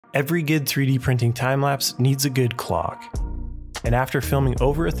Every good 3D printing time-lapse needs a good clock. And after filming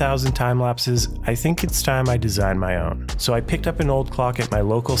over 1,000 time-lapses, I think it's time I design my own. So I picked up an old clock at my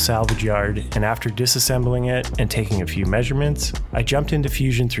local salvage yard, and after disassembling it and taking a few measurements, I jumped into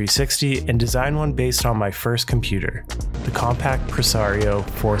Fusion 360 and designed one based on my first computer, the compact Presario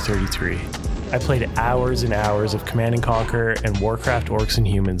 433. I played hours and hours of Command & Conquer and Warcraft Orcs and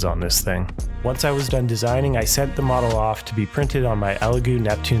Humans on this thing. Once I was done designing, I sent the model off to be printed on my Elegoo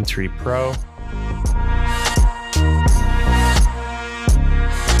Neptune 3 Pro.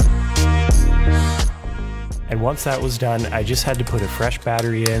 And once that was done, I just had to put a fresh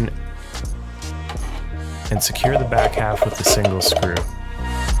battery in and secure the back half with a single screw.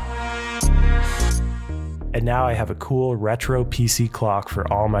 And now I have a cool retro PC clock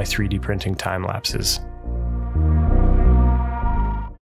for all my 3D printing time lapses.